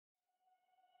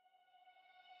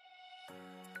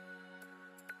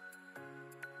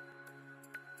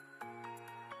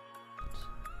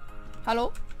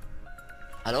Hallå?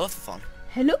 Hallå för fan.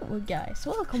 Hello guys,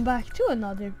 welcome back to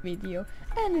another video.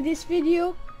 And in this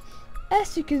video,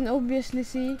 as you can obviously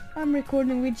see, I'm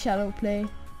recording with Shadowplay.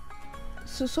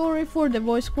 So sorry for the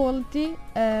voice quality.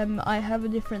 I have a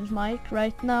different mic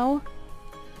right now.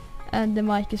 And the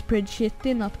mic is pretty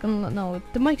shitty, not gonna no,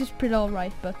 the mic is pretty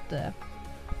alright, but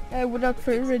without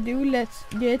further ado, let's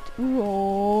get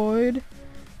right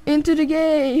into the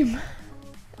game.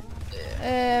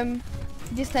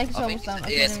 This tank is almost done.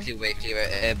 Yes,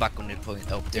 clear. Back on the point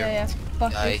up there. Yeah,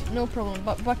 Buck is no problem.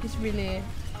 But Buck is really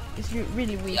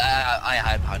weak. Yeah, I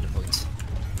hide behind the point.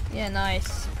 Yeah,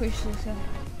 nice.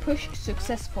 Push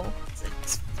successful.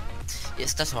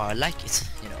 Yes, that's how I like it.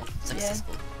 You know,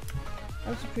 successful. Yeah. That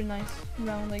was a pretty nice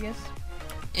round, I guess.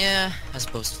 Yeah, I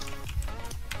suppose.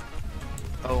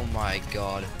 Oh my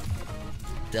god,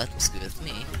 that was good for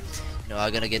me. No,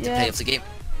 I'm gonna get the play of the game.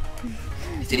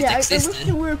 Yeah, I wish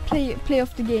there were play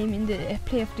of the game in the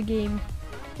play of the game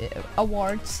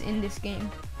awards in this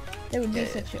game. That would be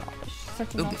such an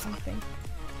awesome thing.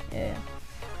 Yeah.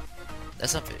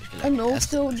 That's not very good. And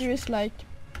also there's like,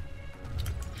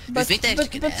 but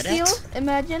still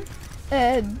imagine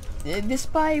the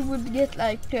spy would get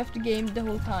like play of the game the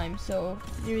whole time, so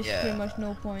there is pretty much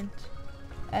no point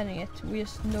adding it. We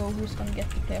just know who's gonna get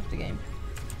the play of the game.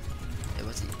 Yeah,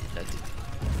 what's it like?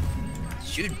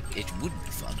 It would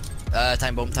be fun.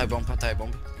 Time bomb.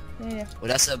 Yeah. Well,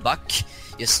 that's a buck.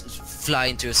 Just fly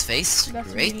into his face.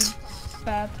 That's great. Really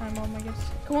bad time bomb, I guess.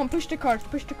 Come on, push the cart.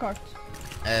 Buck,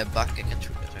 I can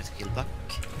try to kill Buck.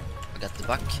 I got the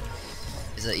Buck.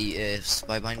 Is a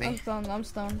spy behind me? I'm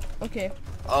stunned. Okay.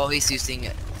 Oh, he's using.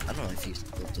 I don't know if he's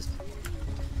just.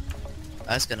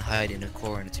 I was gonna hide in a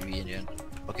corner to regen.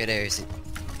 Okay, there is it.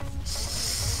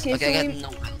 Okay, so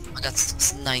I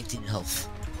got 19 health.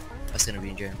 I was gonna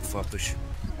regen before I push.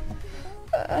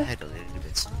 I had a little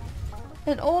bit.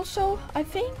 And also, I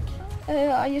think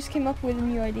I just came up with a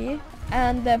new idea.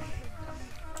 And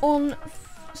on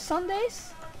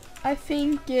Sundays, I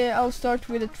think I'll start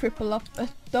with a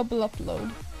double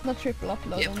upload. Not triple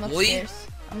upload. Yeah,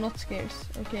 I'm not scarce.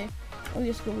 Okay, I'll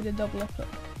just go with a double upload.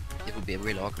 It would be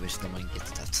really awkward if no one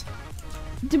gets that.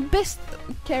 The best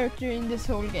character in this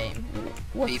whole game.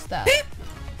 What's Pip. that? Pip.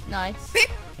 Nice. Pip.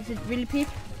 Is it really Pip?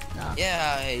 No.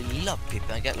 Yeah, I love Pip.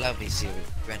 I get love his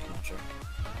Grand Launcher.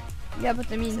 Yeah, but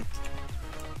I mean.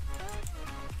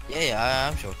 Yeah,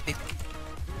 I'm sure. Pip.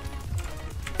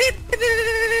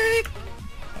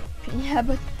 Yeah,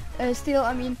 but still,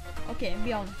 I mean, okay,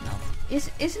 be honest now.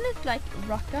 Isn't it like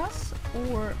Rakas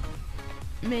or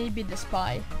maybe the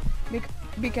spy?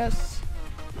 Because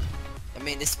I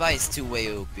mean, the spy is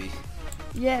two-way OP.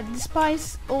 yeah, the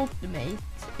spy's ultimate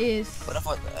is. But I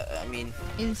thought, I mean,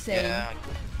 insane. Yeah,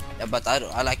 but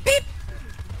I like Pip.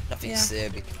 Nothing's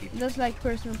big Pip. That's like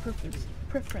personal preference.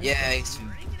 Yeah, it's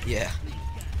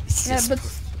but.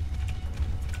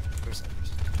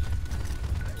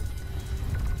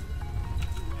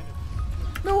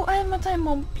 No, I have my time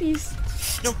bomb, please.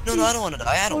 No, I don't wanna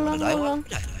die. I don't wanna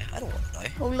die.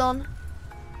 Hold on.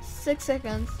 6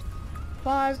 seconds.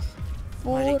 5,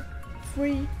 4,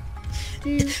 3,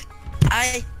 2.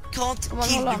 I can't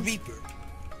kill the Reaper.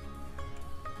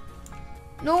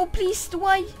 No, please,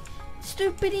 why?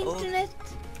 Stupid internet.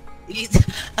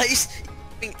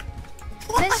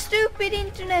 What? Stupid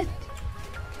internet.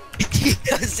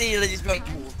 See, just break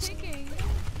walls.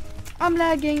 I'm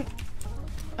lagging.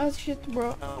 Oh shit,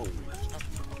 bro. No.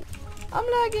 I'm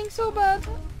lagging so bad.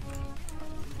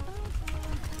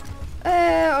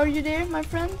 Are you there, my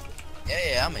friend?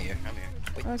 Yeah, I'm here.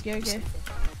 Wait, okay.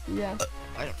 Yeah.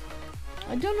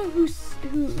 I don't know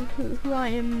who I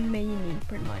am maining,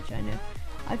 pretty much. I know.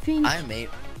 I think I'm main.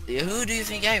 Who do you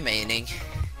think I'm maining?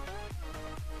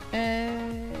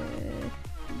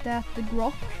 That the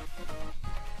Grok.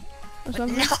 Or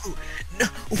something. No.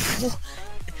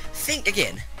 Think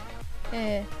again.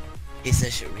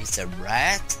 He's a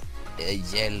rat, a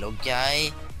yellow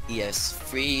guy. He has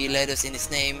 3 letters in his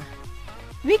name.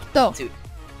 Victor.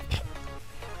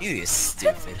 You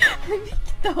stupid.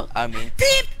 Victor. I mean,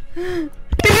 Pip.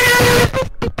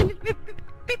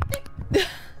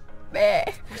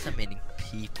 What's that meaning,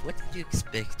 Pip? What did you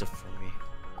expect from me?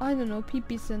 I don't know.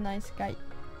 Pip is a nice guy.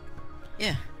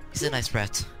 Yeah, he's a nice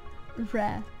rat.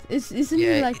 Rat. Isn't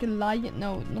he like a lion?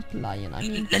 No, not a lion. I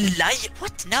mean, a lion?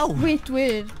 What? No. Wait.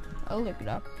 I'll look it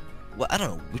up. Well, I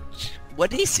don't know.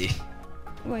 What is he?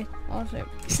 Wait, also.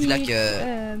 Is he like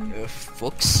a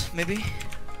fox, maybe?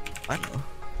 I don't know.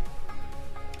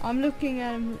 I'm looking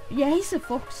at him. Yeah, he's a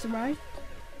fox, right?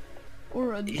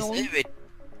 Or a dog.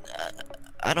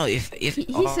 I don't know if he's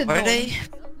a dog. They?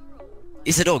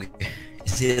 It's a dog.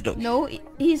 Is he a dog? No,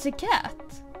 he's a cat.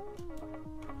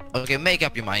 Okay, make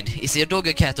up your mind. Is he a dog,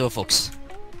 a cat, or a fox?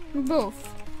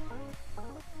 Both.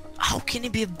 How can he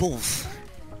be both?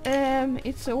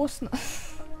 It's a åsna.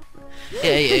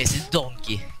 Yeah, it's a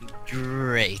donkey.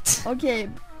 Great. Okay,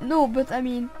 no, but I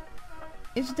mean,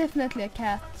 it's definitely a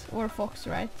cat or a fox,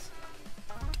 right?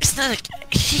 It's not a...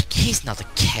 He's not a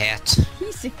cat.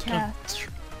 He's a cat.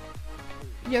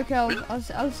 Okay,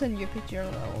 I'll send you a picture.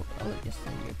 I'll just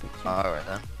send you a picture. Alright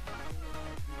then.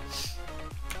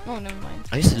 Oh, never mind.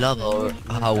 I used to love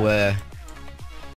how